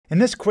In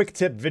this quick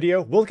tip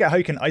video, we'll look at how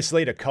you can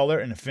isolate a color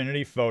in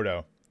Affinity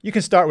Photo. You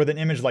can start with an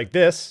image like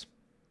this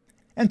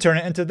and turn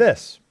it into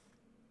this.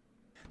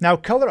 Now,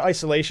 color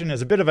isolation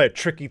is a bit of a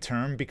tricky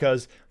term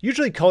because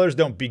usually colors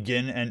don't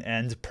begin and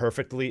end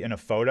perfectly in a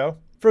photo.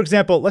 For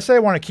example, let's say I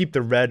want to keep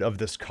the red of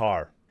this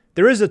car.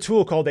 There is a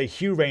tool called a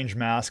Hue Range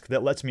Mask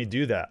that lets me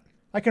do that.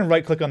 I can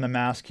right click on the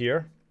mask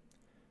here,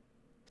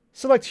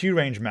 select Hue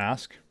Range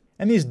Mask,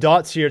 and these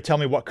dots here tell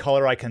me what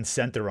color I can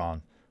center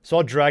on. So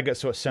I'll drag it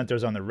so it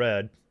centers on the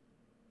red.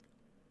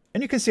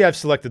 And you can see I've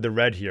selected the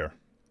red here.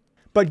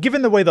 But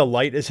given the way the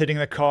light is hitting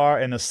the car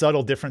and the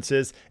subtle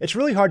differences, it's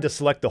really hard to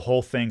select the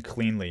whole thing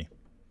cleanly.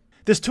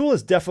 This tool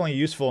is definitely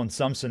useful in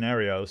some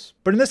scenarios,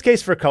 but in this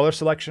case for color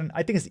selection,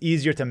 I think it's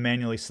easier to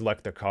manually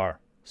select the car.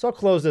 So I'll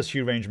close this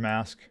Hue Range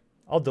Mask.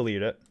 I'll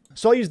delete it.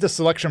 So I'll use the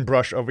selection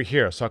brush over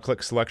here. So I'll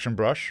click Selection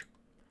Brush.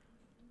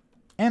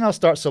 And I'll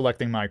start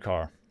selecting my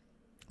car.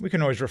 We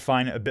can always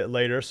refine it a bit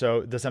later, so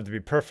it doesn't have to be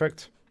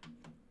perfect.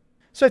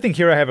 So I think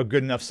here I have a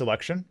good enough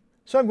selection.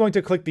 So I'm going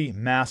to click the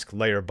Mask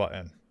Layer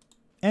button.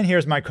 And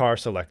here's my car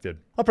selected.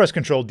 I'll press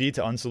Ctrl D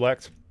to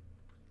unselect.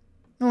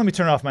 Now let me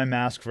turn off my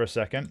mask for a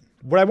second.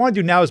 What I want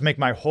to do now is make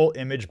my whole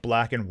image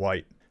black and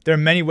white. There are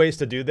many ways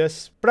to do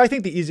this, but I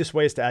think the easiest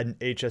way is to add an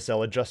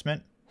HSL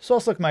adjustment. So I'll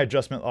select my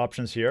adjustment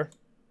options here.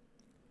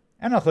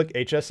 And I'll click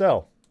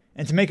HSL.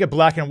 And to make it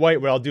black and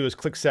white, what I'll do is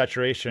click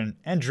Saturation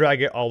and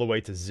drag it all the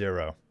way to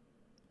 0.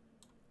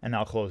 And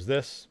I'll close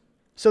this.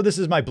 So this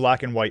is my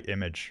black and white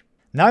image.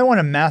 Now I want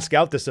to mask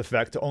out this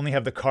effect to only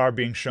have the car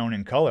being shown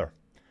in color.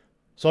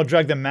 So I'll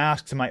drag the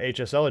mask to my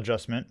HSL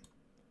adjustment.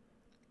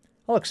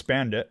 I'll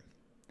expand it.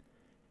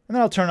 And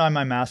then I'll turn on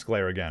my mask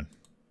layer again.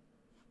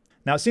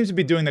 Now it seems to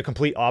be doing the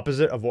complete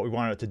opposite of what we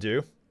wanted it to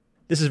do.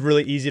 This is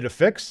really easy to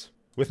fix.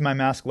 With my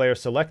mask layer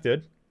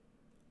selected,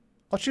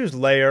 I'll choose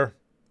Layer,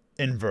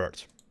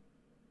 Invert.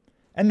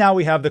 And now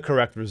we have the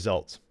correct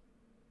result.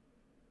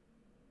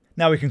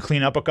 Now we can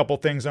clean up a couple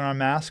things on our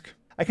mask.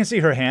 I can see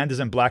her hand is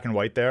in black and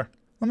white there.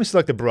 Let me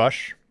select a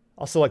brush.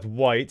 I'll select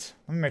white.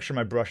 Let me make sure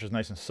my brush is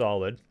nice and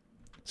solid.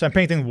 So I'm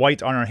painting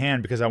white on her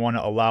hand because I want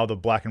to allow the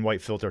black and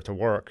white filter to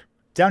work.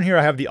 Down here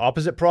I have the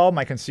opposite problem.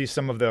 I can see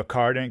some of the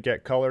car didn't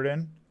get colored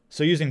in.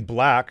 So using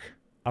black,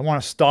 I want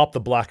to stop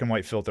the black and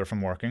white filter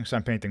from working. So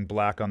I'm painting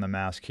black on the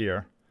mask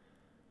here.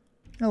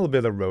 And a little bit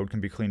of the road can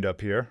be cleaned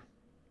up here.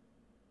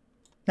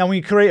 Now when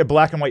you create a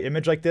black and white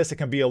image like this, it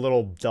can be a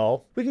little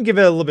dull. We can give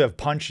it a little bit of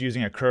punch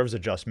using a curves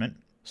adjustment.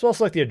 So I'll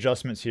select the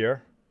adjustments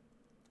here.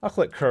 I'll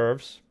click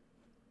Curves,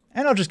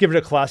 and I'll just give it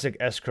a classic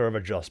S-curve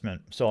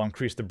adjustment. So I'll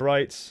increase the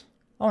brights,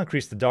 I'll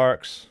increase the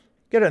darks,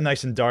 get it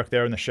nice and dark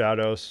there in the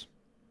shadows.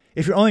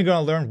 If you're only going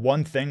to learn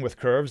one thing with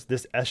curves,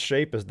 this S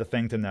shape is the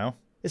thing to know.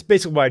 It's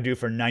basically what I do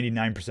for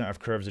 99% of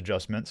curves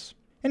adjustments.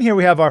 And here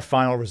we have our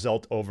final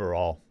result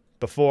overall.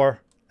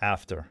 Before,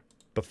 after.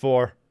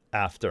 Before,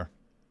 after.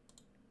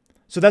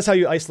 So that's how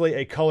you isolate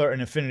a color in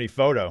Affinity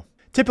Photo.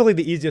 Typically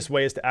the easiest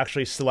way is to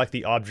actually select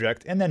the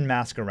object and then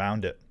mask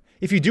around it.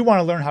 If you do want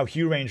to learn how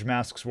Hue Range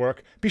Masks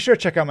work, be sure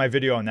to check out my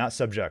video on that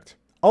subject.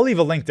 I'll leave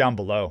a link down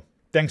below.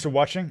 Thanks for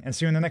watching and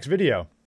see you in the next video.